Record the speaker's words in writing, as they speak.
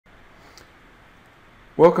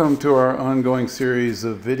Welcome to our ongoing series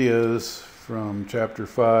of videos from Chapter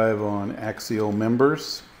 5 on axial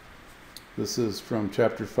members. This is from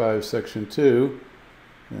Chapter 5, Section 2,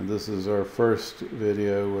 and this is our first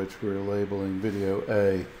video, which we're labeling Video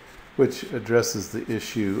A, which addresses the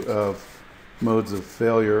issue of modes of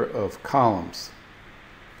failure of columns.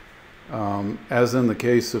 As in the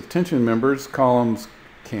case of tension members, columns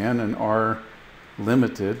can and are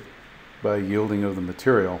limited by yielding of the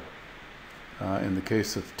material. In the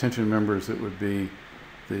case of tension members, it would be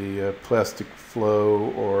the plastic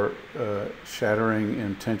flow or shattering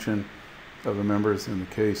in tension of the members. In the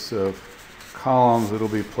case of columns, it'll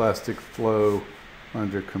be plastic flow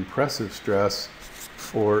under compressive stress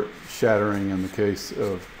or shattering in the case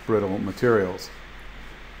of brittle materials,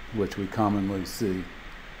 which we commonly see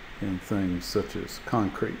in things such as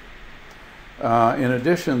concrete. In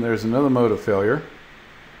addition, there's another mode of failure,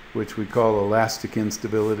 which we call elastic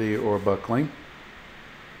instability or buckling,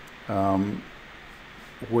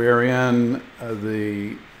 wherein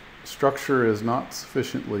the structure is not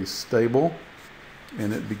sufficiently stable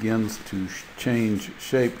and it begins to change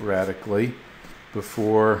shape radically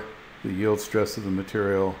before the yield stress of the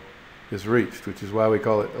material is reached, which is why we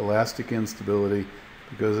call it elastic instability,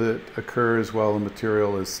 because it occurs while the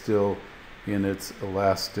material is still in its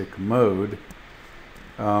elastic mode.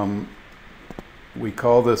 We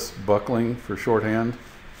call this buckling for shorthand,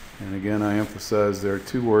 and again I emphasize there are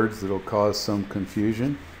two words that will cause some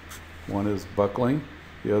confusion. One is buckling,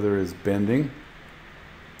 the other is bending.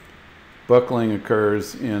 Buckling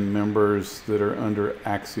occurs in members that are under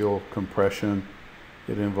axial compression.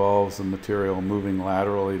 It involves the material moving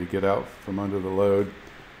laterally to get out from under the load.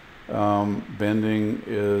 Bending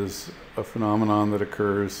is a phenomenon that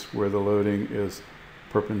occurs where the loading is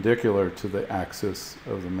perpendicular to the axis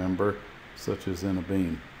of the member, such as in a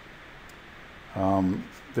beam.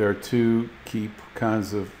 There are two key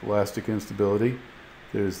kinds of elastic instability.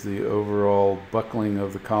 There's the overall buckling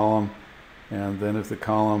of the column, and then if the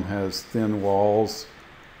column has thin walls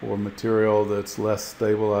or material that's less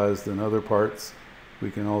stabilized than other parts, we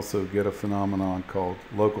can also get a phenomenon called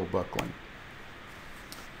local buckling.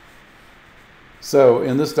 So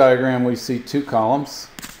in this diagram we see two columns,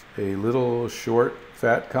 a little short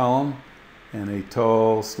fat column and a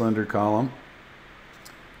tall slender column,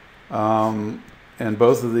 and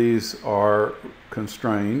both of these are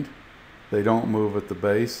constrained. They don't move at the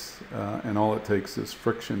base, and all it takes is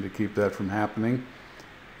friction to keep that from happening.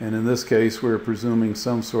 And in this case we're presuming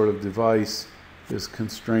some sort of device is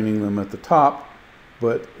constraining them at the top,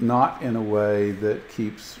 but not in a way that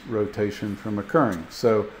keeps rotation from occurring.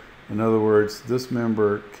 So in other words, this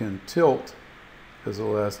member can tilt as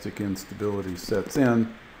elastic instability sets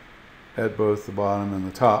in at both the bottom and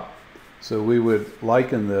the top. So we would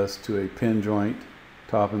liken this to a pin joint,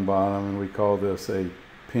 top and bottom, and we call this a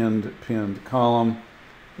pinned column.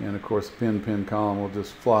 And of course, pinned column will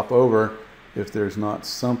just flop over if there's not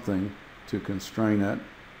something to constrain it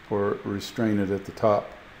or restrain it at the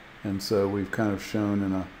top. And so we've kind of shown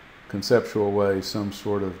in a conceptual way some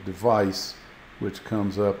sort of device which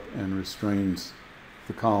comes up and restrains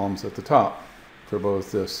the columns at the top for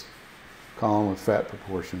both this column with fat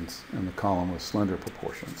proportions and the column with slender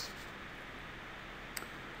proportions.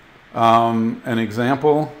 An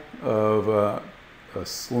example of a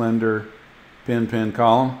slender pin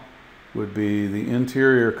column would be the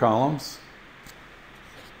interior columns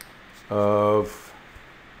of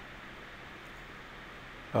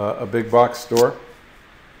a big box store,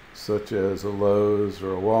 such as a Lowe's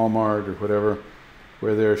or a Walmart or whatever,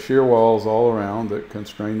 where there are shear walls all around that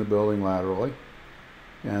constrain the building laterally.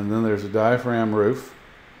 And then there's a diaphragm roof,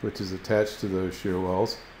 which is attached to those shear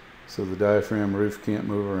walls, so the diaphragm roof can't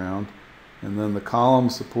move around. And then the column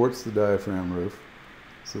supports the diaphragm roof,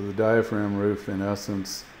 so the diaphragm roof in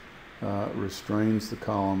essence restrains the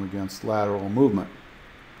column against lateral movement.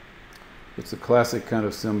 It's a classic kind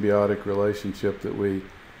of symbiotic relationship that we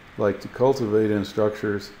like to cultivate in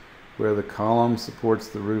structures, where the column supports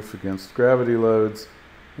the roof against gravity loads,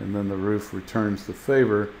 and then the roof returns the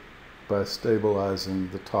favor by stabilizing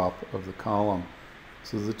the top of the column.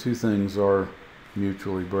 So the two things are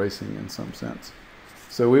mutually bracing in some sense.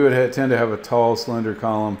 So we would tend to have a tall, slender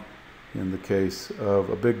column in the case of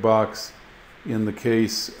a big box. In the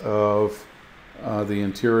case of the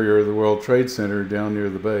interior of the World Trade Center down near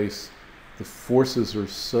the base, the forces are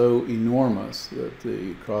so enormous that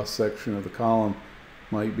the cross-section of the column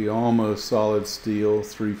might be almost solid steel,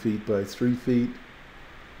 3 feet by 3 feet.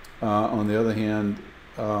 On the other hand,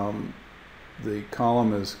 the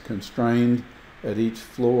column is constrained at each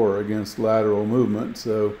floor against lateral movement.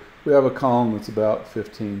 So we have a column that's about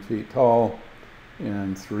 15 feet tall,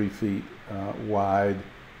 and 3 feet wide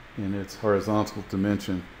in its horizontal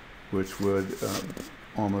dimension, which would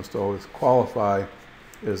almost always qualify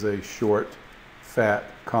as a short, fat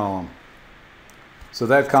column. So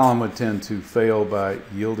that column would tend to fail by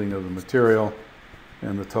yielding of the material,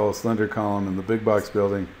 and the tall, slender column in the big box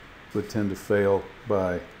building would tend to fail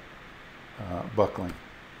by buckling.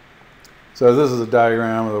 So this is a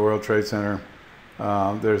diagram of the World Trade Center.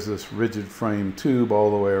 There's this rigid frame tube all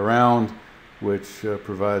the way around, which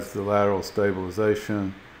provides the lateral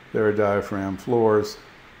stabilization. There are diaphragm floors,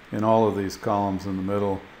 and all of these columns in the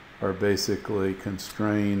middle are basically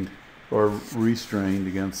constrained or restrained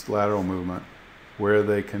against lateral movement where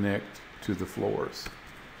they connect to the floors.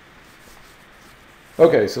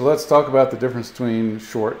 Okay, so let's talk about the difference between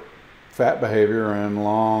short, fat behavior and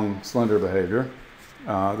long, slender behavior.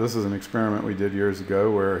 This is an experiment we did years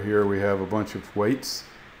ago where here we have a bunch of weights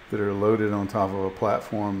that are loaded on top of a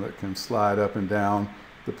platform that can slide up and down.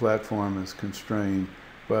 The platform is constrained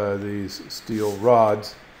by these steel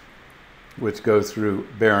rods which go through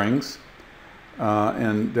bearings.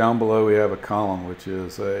 And down below we have a column which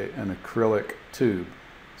is an acrylic tube.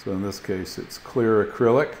 So in this case it's clear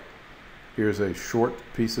acrylic. Here's a short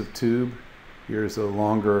piece of tube. Here's a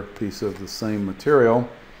longer piece of the same material.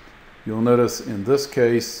 You'll notice in this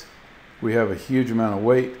case we have a huge amount of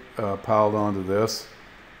weight piled onto this.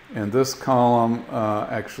 And this column,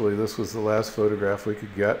 actually this was the last photograph we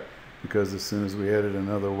could get, because as soon as we added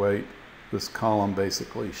another weight, this column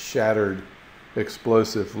basically shattered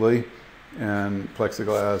explosively and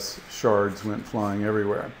plexiglass shards went flying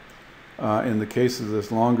everywhere. In the case of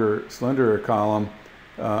this longer, slenderer column,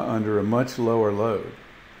 under a much lower load,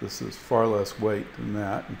 this is far less weight than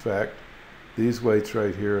that. In fact, these weights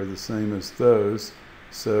right here are the same as those,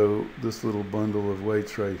 so this little bundle of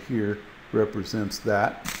weights right here represents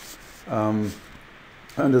that.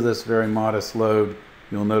 Under this very modest load,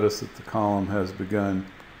 you'll notice that the column has begun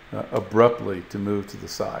abruptly to move to the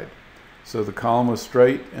side. So the column was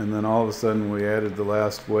straight, and then all of a sudden we added the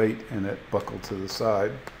last weight and it buckled to the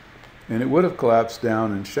side. And it would have collapsed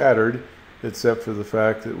down and shattered, except for the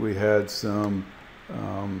fact that we had some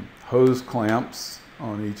hose clamps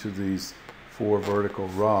on each of these 4 vertical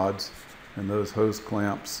rods, and those hose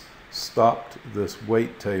clamps stopped this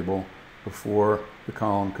weight table before the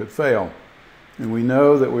column could fail. And we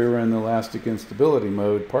know that we were in the elastic instability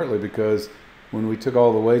mode partly because when we took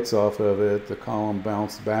all the weights off of it, the column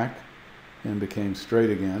bounced back and became straight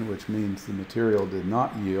again, which means the material did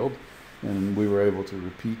not yield, and we were able to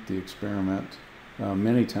repeat the experiment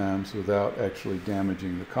many times without actually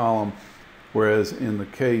damaging the column. Whereas in the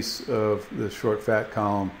case of the short fat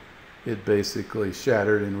column, it basically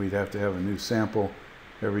shattered and we'd have to have a new sample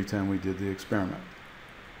every time we did the experiment.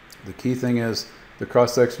 The key thing is the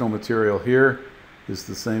cross-sectional material here is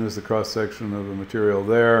the same as the cross-section of the material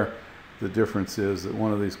there. The difference is that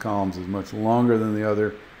one of these columns is much longer than the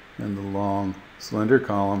other, and the long, slender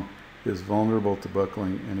column is vulnerable to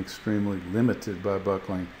buckling and extremely limited by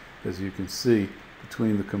buckling, as you can see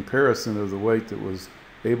between the comparison of the weight that was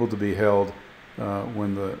able to be held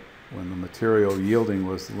when the material yielding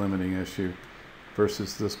was the limiting issue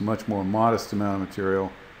versus this much more modest amount of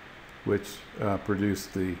material which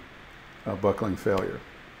produced the buckling failure.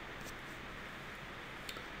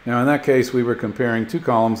 Now in that case we were comparing 2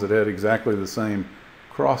 columns that had exactly the same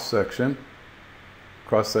cross-sectional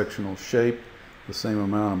shape, the same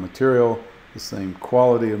amount of material, the same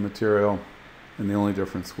quality of material, and the only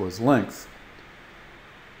difference was length.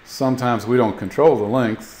 Sometimes we don't control the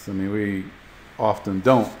length. I mean, we often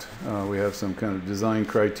don't. We have some kind of design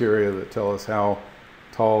criteria that tell us how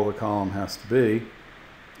tall the column has to be,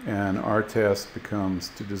 and our task becomes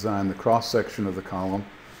to design the cross-section of the column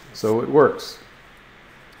so it works.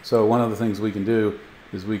 So one of the things we can do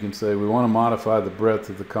is we can say we want to modify the breadth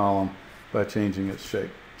of the column by changing its shape.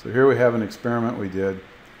 So here we have an experiment we did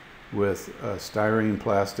with styrene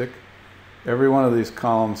plastic. Every one of these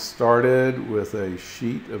columns started with a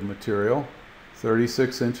sheet of material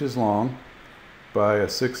 36 inches long by a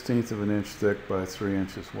 1/16 of an inch thick by 3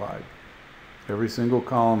 inches wide. Every single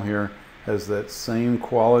column here has that same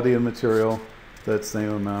quality of material, that same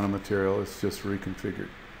amount of material. It's just reconfigured.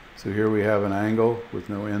 So here we have an angle with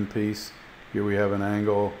no end piece. Here we have an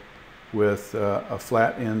angle with a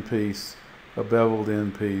flat end piece, a beveled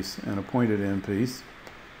end piece, and a pointed end piece.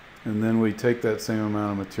 And then we take that same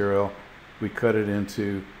amount of material, we cut it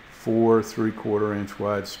into 4 3/4 inch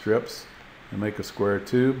wide strips and make a square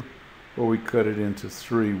tube, or we cut it into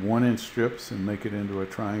 3 1-inch strips and make it into a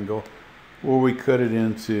triangle, or we cut it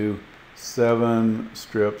into 7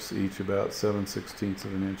 strips, each about 7/16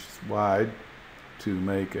 of an inch wide, to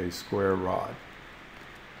make a square rod.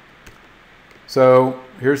 So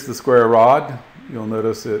here's the square rod. You'll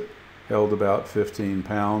notice it held about 15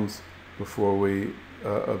 pounds before we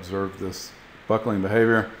observed this buckling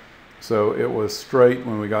behavior. So it was straight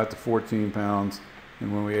when we got to 14 pounds,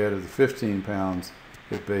 and when we added the 15 pounds,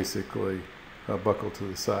 it basically buckled to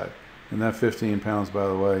the side. And that 15 pounds, by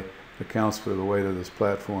the way, accounts for the weight of this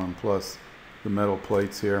platform plus the metal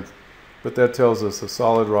plates here. But that tells us a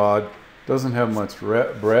solid rod doesn't have much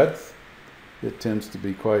breadth. It tends to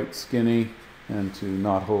be quite skinny and to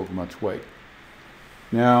not hold much weight.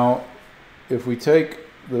 Now, if we take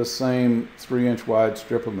the same 3-inch wide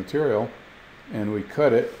strip of material and we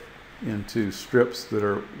cut it into strips that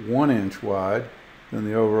are 1 inch wide, then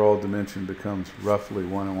the overall dimension becomes roughly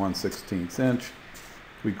 1 1/16 inch.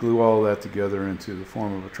 We glue all that together into the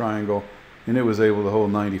form of a triangle, and it was able to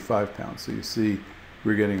hold 95 pounds. So you see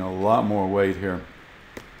we're getting a lot more weight here.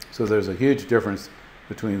 So there's a huge difference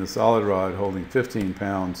between the solid rod holding 15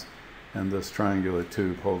 pounds and this triangular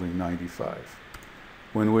tube holding 95.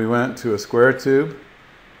 When we went to a square tube,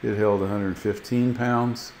 it held 115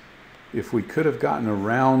 pounds. If we could have gotten a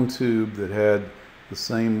round tube that had the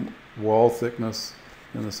same wall thickness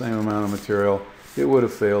and the same amount of material, it would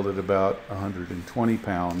have failed at about 120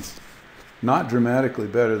 pounds. Not dramatically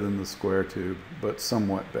better than the square tube, but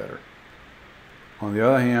somewhat better. On the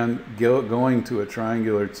other hand, going to a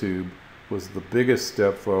triangular tube was the biggest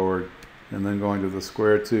step forward, and then going to the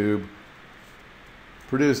square tube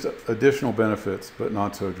produced additional benefits, but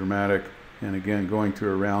not so dramatic. And again, going to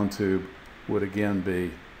a round tube would again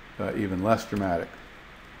be even less dramatic.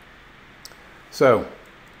 So,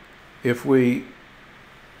 if we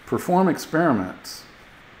perform experiments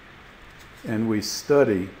and we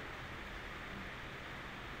study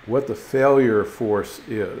what the failure force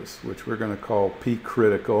is, which we're going to call P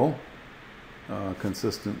critical,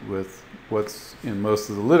 consistent with what's in most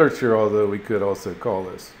of the literature, although we could also call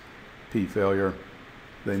this P failure.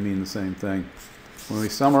 They mean the same thing. When we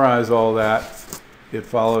summarize all that, it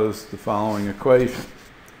follows the following equation.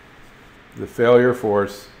 The failure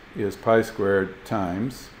force is pi squared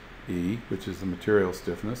times E, which is the material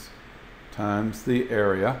stiffness, times the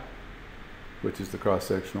area, which is the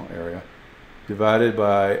cross-sectional area, divided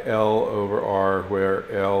by L over R, where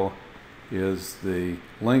L is the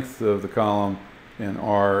length of the column and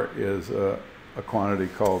R is a quantity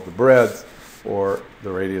called the breadth, or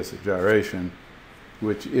the radius of gyration,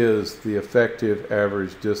 which is the effective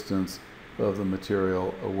average distance of the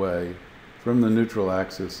material away from the neutral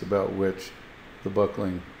axis about which the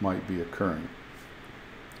buckling might be occurring.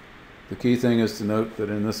 The key thing is to note that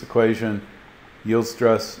in this equation, yield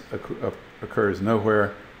stress occurs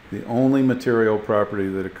nowhere. The only material property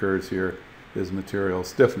that occurs here is material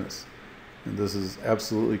stiffness. And this is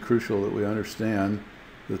absolutely crucial that we understand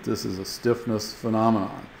that this is a stiffness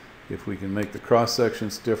phenomenon. If we can make the cross-section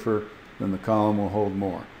stiffer, then the column will hold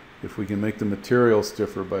more. If we can make the material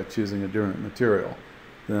stiffer by choosing a different material,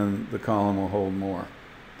 then the column will hold more.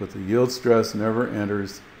 But the yield stress never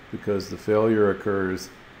enters because the failure occurs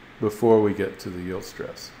before we get to the yield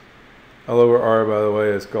stress. L over R, by the way,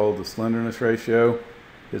 is called the slenderness ratio.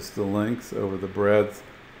 It's the length over the breadth,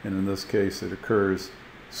 and in this case it occurs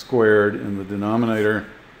squared in the denominator.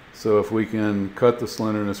 So if we can cut the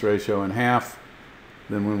slenderness ratio in half,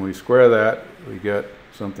 then when we square that, we get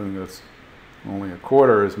something that's only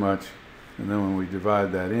 1/4 as much, and then when we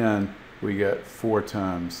divide that in, we get 4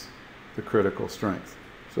 times the critical strength.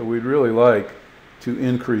 So we'd really like to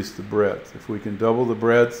increase the breadth. If we can double the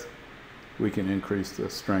breadth, we can increase the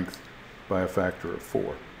strength by a factor of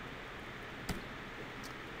 4.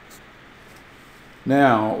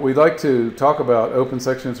 Now, we'd like to talk about open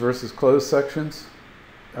sections versus closed sections.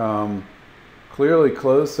 Clearly,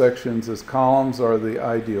 closed sections as columns are the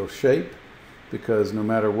ideal shape, because no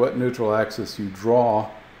matter what neutral axis you draw,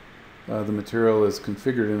 the material is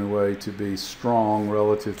configured in a way to be strong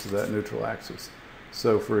relative to that neutral axis.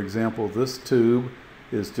 So, for example, this tube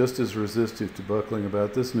is just as resistive to buckling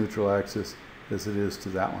about this neutral axis as it is to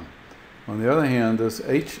that one. On the other hand, this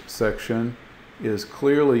H section is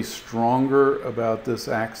clearly stronger about this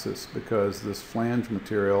axis because this flange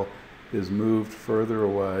material is moved further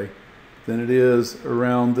away than it is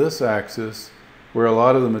around this axis, where a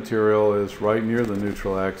lot of the material is right near the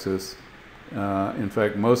neutral axis. In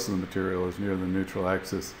fact, most of the material is near the neutral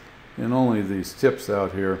axis, and only these tips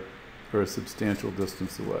out here are a substantial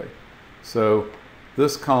distance away. So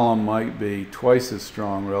this column might be twice as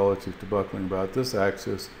strong relative to buckling about this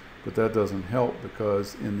axis, but that doesn't help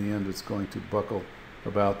because in the end it's going to buckle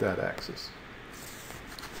about that axis.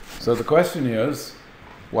 So the question is,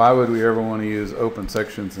 why would we ever want to use open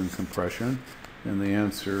sections in compression? And the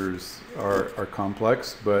answers are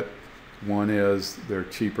complex, but one is they're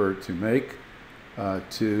cheaper to make.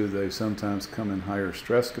 Two, they sometimes come in higher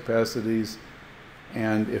stress capacities.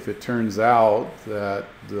 And if it turns out that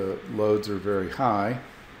the loads are very high,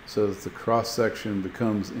 so that the cross-section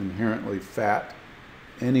becomes inherently fat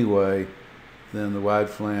anyway, then the wide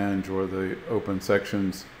flange or the open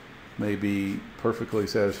sections may be perfectly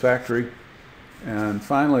satisfactory. And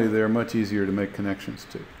finally, they're much easier to make connections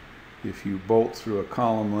to. If you bolt through a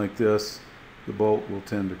column like this, the bolt will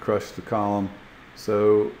tend to crush the column,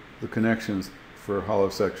 so the connections for hollow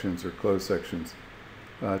sections or closed sections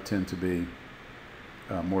tend to be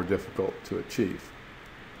more difficult to achieve.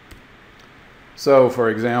 So, for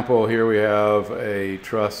example, here we have a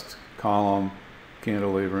trussed column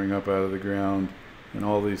cantilevering up out of the ground, and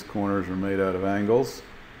all these corners are made out of angles.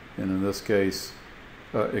 And in this case,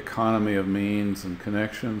 economy of means and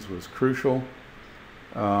connections was crucial.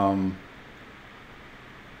 All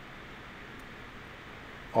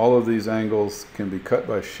of these angles can be cut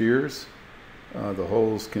by shears. The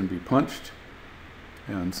holes can be punched.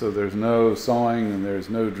 And so there's no sawing and there's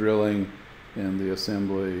no drilling, and the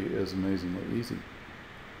assembly is amazingly easy.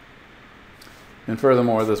 And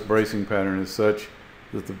furthermore, this bracing pattern is such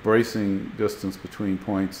that the bracing distance between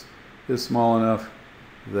points is small enough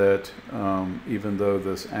that even though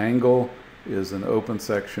this angle is an open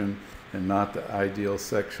section and not the ideal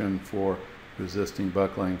section for resisting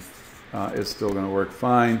buckling, it's still going to work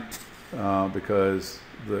fine because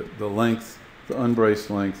the length, the unbraced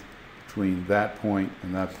length between that point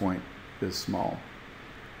and that point is small.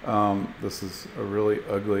 This is a really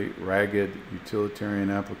ugly, ragged utilitarian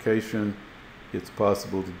application. It's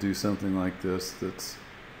possible to do something like this that's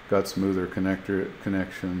got smoother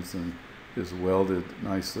connections and is welded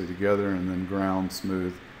nicely together and then ground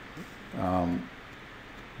smooth.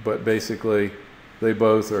 But basically, they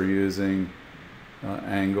both are using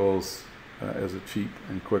angles as a cheap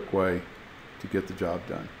and quick way to get the job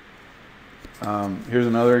done. Here's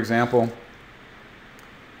another example.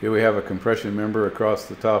 Here we have a compression member across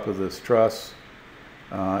the top of this truss.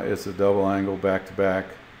 It's a double angle back to back.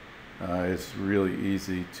 It's really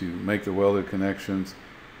easy to make the welded connections.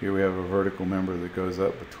 Here we have a vertical member that goes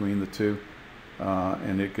up between the two,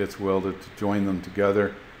 and it gets welded to join them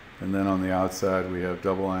together. And then on the outside we have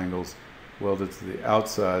double angles welded to the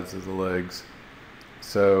outsides of the legs.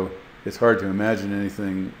 So it's hard to imagine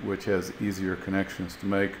anything which has easier connections to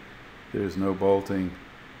make. There's no bolting,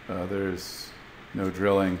 there's no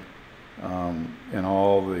drilling, and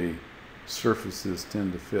all the surfaces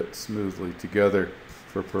tend to fit smoothly together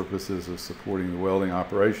for purposes of supporting the welding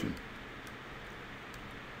operation.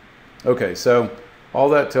 Okay, so all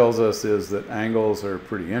that tells us is that angles are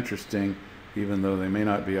pretty interesting, even though they may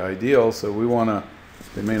not be ideal. So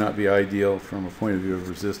they may not be ideal from a point of view of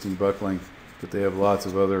resisting buckling, but they have lots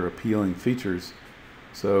of other appealing features.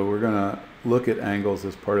 So we're going to look at angles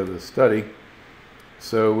as part of this study.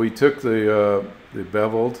 So we took the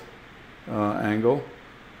beveled angle,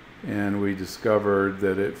 and we discovered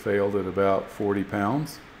that it failed at about 40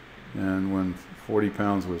 pounds. And when 40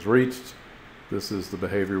 pounds was reached, this is the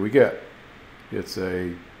behavior we get. It's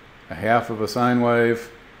a half of a sine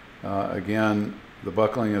wave. Again, the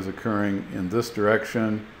buckling is occurring in this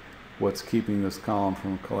direction. What's keeping this column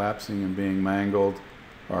from collapsing and being mangled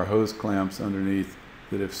are hose clamps underneath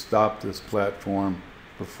that have stopped this platform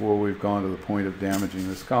before we've gone to the point of damaging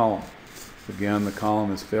this column. Again, the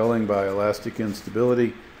column is failing by elastic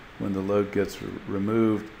instability. When the load gets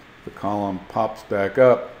removed, the column pops back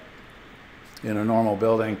up. In a normal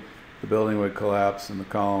building, the building would collapse and the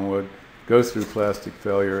column would go through plastic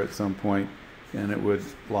failure at some point, and it would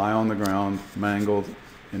lie on the ground mangled,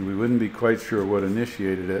 and we wouldn't be quite sure what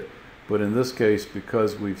initiated it. But in this case,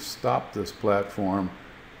 because we've stopped this platform,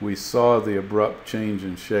 we saw the abrupt change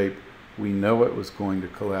in shape. We know it was going to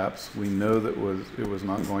collapse. We know that it was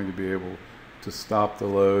not going to be able to stop the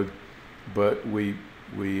load, but we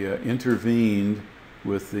intervened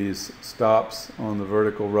with these stops on the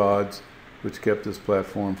vertical rods, which kept this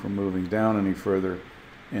platform from moving down any further,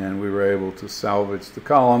 and we were able to salvage the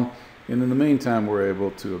column. And in the meantime, we're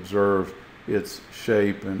able to observe its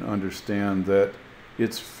shape and understand that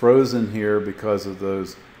it's frozen here because of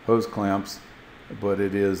those hose clamps, but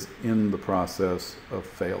it is in the process of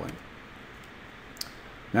failing.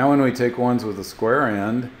 Now when we take ones with a square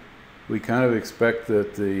end, we kind of expect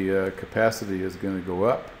that the capacity is going to go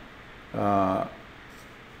up.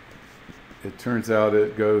 It turns out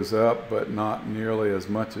it goes up, but not nearly as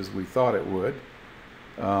much as we thought it would.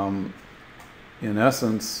 In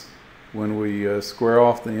essence, when we square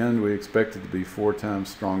off the end, we expect it to be 4 times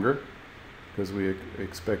stronger because we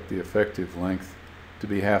expect the effective length to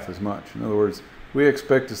be half as much. In other words, we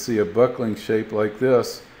expect to see a buckling shape like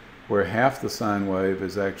this where half the sine wave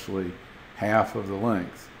is actually half of the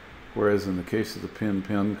length, whereas in the case of the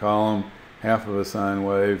pin-pin column, half of a sine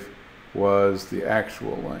wave was the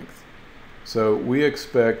actual length. So we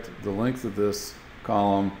expect the length of this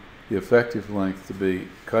column, the effective length, to be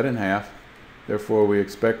cut in half. Therefore, we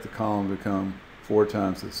expect the column to become 4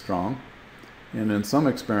 times as strong. And in some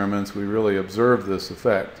experiments, we really observe this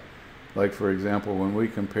effect. Like, for example, when we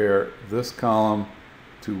compare this column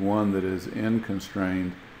to one that is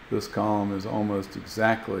n-constrained, this column is almost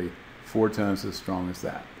exactly 4 times as strong as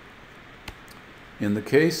that. In the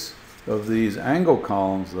case of these angle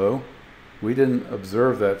columns, though, we didn't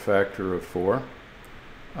observe that factor of 4.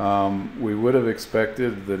 We would have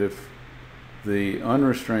expected that if the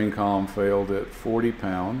unrestrained column failed at 40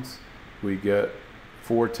 pounds, we get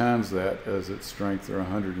 4 times that as its strength, or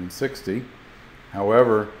 160.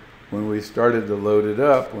 However, when we started to load it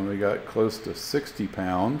up, when we got close to 60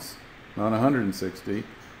 pounds, not 160,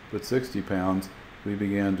 but 60 pounds, we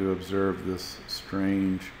began to observe this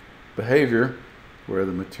strange behavior where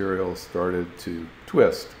the material started to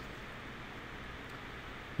twist.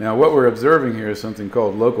 Now, what we're observing here is something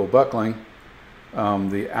called local buckling.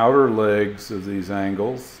 The outer legs of these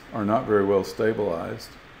angles are not very well stabilized,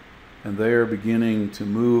 and they are beginning to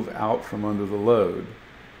move out from under the load.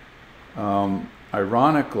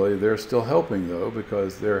 Ironically, they're still helping, though,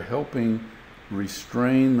 because they're helping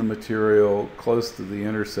restrain the material close to the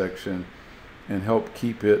intersection and help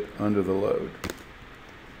keep it under the load.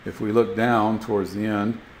 If we look down towards the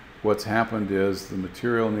end, what's happened is the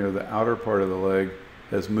material near the outer part of the leg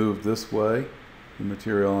has moved this way. The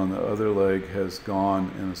material on the other leg has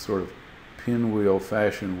gone in a sort of pinwheel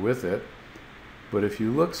fashion with it. But if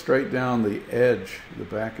you look straight down the edge, the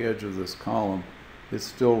back edge of this column, it's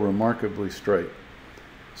still remarkably straight.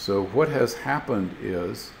 So what has happened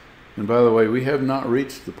is, and by the way, we have not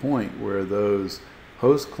reached the point where those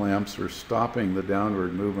hose clamps are stopping the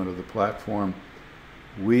downward movement of the platform.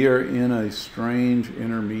 We are in a strange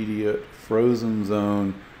intermediate frozen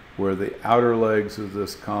zone where the outer legs of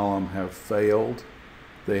this column have failed.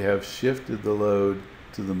 They have shifted the load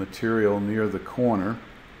to the material near the corner,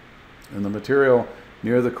 and the material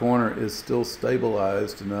near the corner is still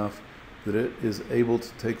stabilized enough that it is able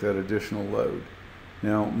to take that additional load.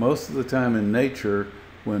 Now, most of the time in nature,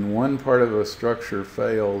 when one part of a structure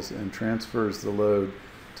fails and transfers the load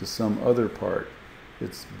to some other part,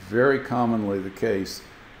 it's very commonly the case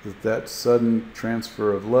that that sudden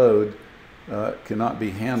transfer of load cannot be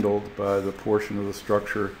handled by the portion of the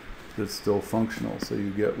structure that's still functional. So you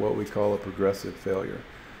get what we call a progressive failure.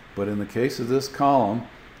 But in the case of this column,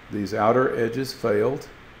 these outer edges failed.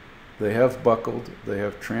 They have buckled. They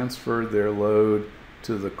have transferred their load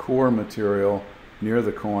to the core material near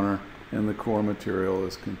the corner, and the core material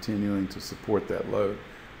is continuing to support that load,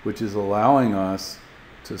 which is allowing us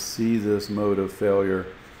to see this mode of failure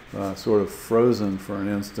sort of frozen for an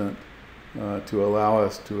instant to allow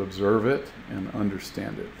us to observe it and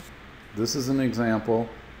understand it. This is an example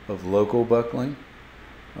of local buckling.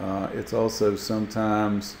 It's also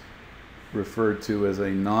sometimes referred to as a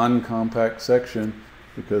non-compact section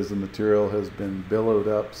because the material has been billowed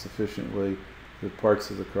up sufficiently that parts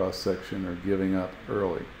of the cross-section are giving up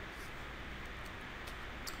early.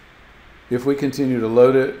 If we continue to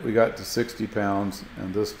load it, we got to 60 pounds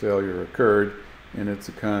and this failure occurred, and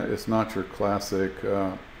it's not your classic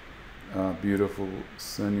beautiful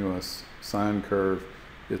sinuous sine curve.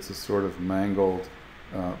 It's a sort of mangled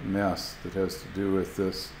mess that has to do with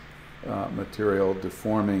this material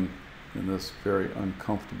deforming in this very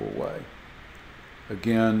uncomfortable way.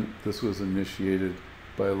 Again, this was initiated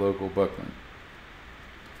by local buckling.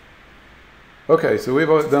 Okay, so we've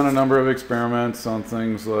done a number of experiments on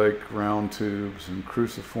things like round tubes and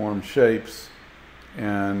cruciform shapes,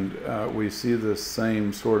 and we see this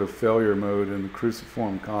same sort of failure mode in the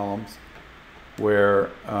cruciform columns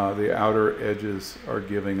where the outer edges are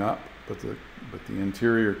giving up, but the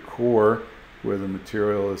interior core where the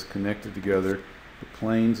material is connected together, the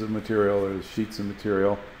planes of material or the sheets of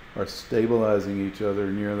material are stabilizing each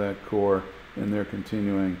other near that core, and they're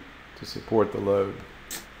continuing to support the load.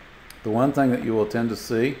 The one thing that you will tend to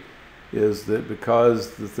see is that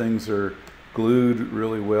because the things are glued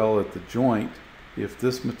really well at the joint, if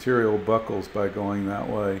this material buckles by going that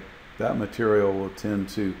way, that material will tend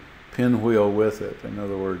to pinwheel with it. In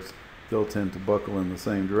other words, they'll tend to buckle in the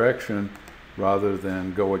same direction rather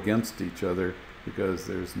than go against each other, because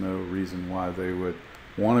there's no reason why they would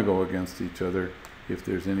want to go against each other if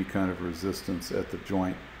there's any kind of resistance at the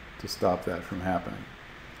joint to stop that from happening.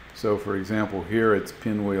 So for example, here it's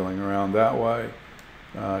pinwheeling around that way,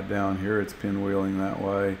 down here it's pinwheeling that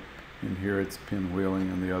way, and here it's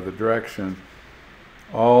pinwheeling in the other direction,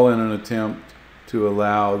 all in an attempt to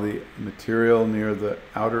allow the material near the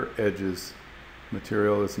outer edges,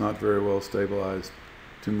 material that's not very well stabilized,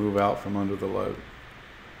 to move out from under the load.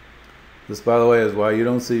 This, by the way, is why you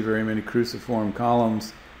don't see very many cruciform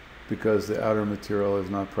columns, because the outer material is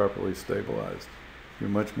not properly stabilized. You're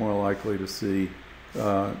much more likely to see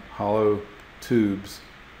hollow tubes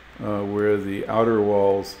where the outer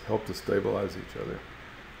walls help to stabilize each other.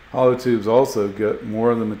 Hollow tubes also get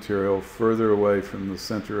more of the material further away from the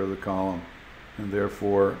center of the column and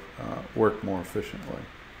therefore work more efficiently.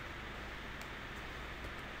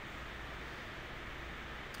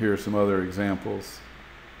 Here are some other examples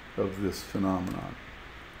of this phenomenon.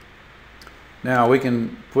 Now we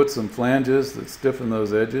can put some flanges that stiffen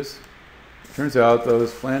those edges. Turns out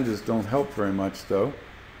those flanges don't help very much though,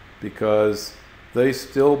 because they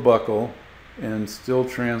still buckle and still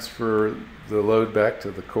transfer the load back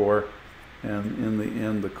to the core, and in the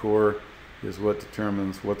end the core is what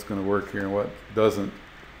determines what's going to work here and what doesn't.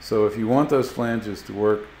 So if you want those flanges to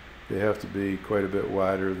work, they have to be quite a bit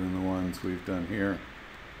wider than the ones we've done here,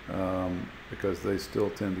 because they still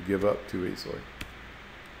tend to give up too easily.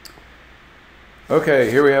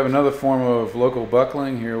 Okay, here we have another form of local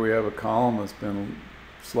buckling. Here we have a column that's been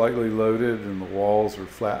slightly loaded and the walls are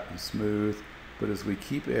flat and smooth, but as we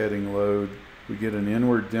keep adding load, we get an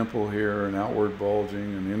inward dimple here, an outward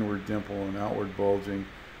bulging, an inward dimple, and outward bulging.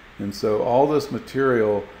 And so all this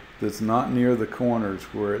material that's not near the corners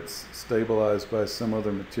where it's stabilized by some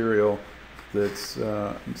other material, that's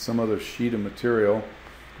some other sheet of material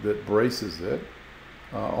that braces it,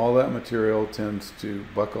 all that material tends to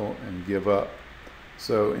buckle and give up.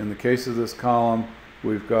 So in the case of this column,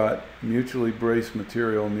 we've got mutually braced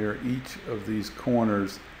material near each of these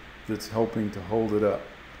corners that's helping to hold it up.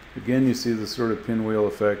 Again, you see the sort of pinwheel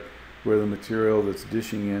effect where the material that's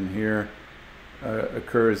dishing in here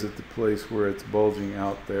occurs at the place where it's bulging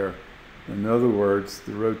out there. In other words,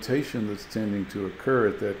 the rotation that's tending to occur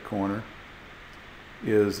at that corner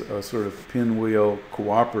is a sort of pinwheel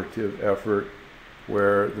cooperative effort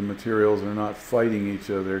where the materials are not fighting each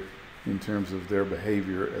other in terms of their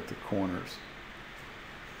behavior at the corners.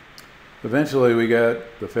 Eventually we got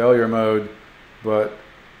the failure mode, but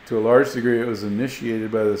to a large degree it was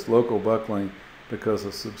initiated by this local buckling because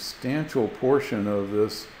a substantial portion of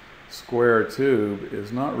this square tube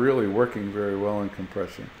is not really working very well in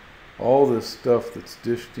compression. All this stuff that's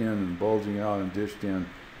dished in and bulging out and dished in,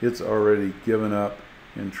 it's already given up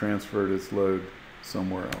and transferred its load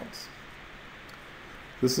somewhere else.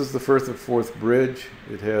 This is the Firth of Forth Bridge.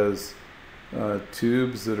 It has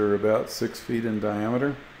tubes that are about 6 feet in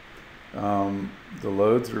diameter. The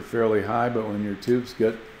loads are fairly high, but when your tubes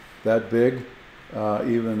get that big,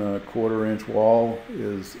 even a 1/4 inch wall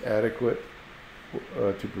is adequate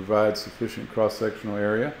to provide sufficient cross-sectional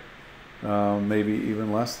area, maybe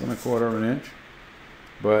even less than a 1/4 inch.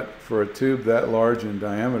 But for a tube that large in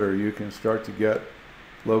diameter, you can start to get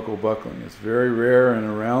local buckling. It's very rare in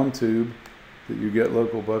a round tube that you get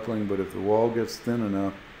local buckling, but if the wall gets thin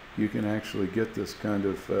enough, you can actually get this kind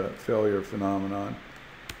of failure phenomenon.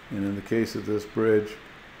 And in the case of this bridge,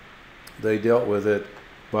 they dealt with it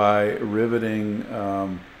by riveting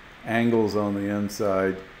angles on the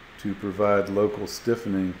inside to provide local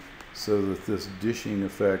stiffening so that this dishing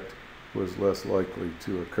effect was less likely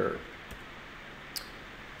to occur.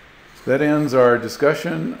 That ends our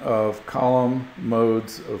discussion of column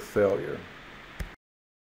modes of failure.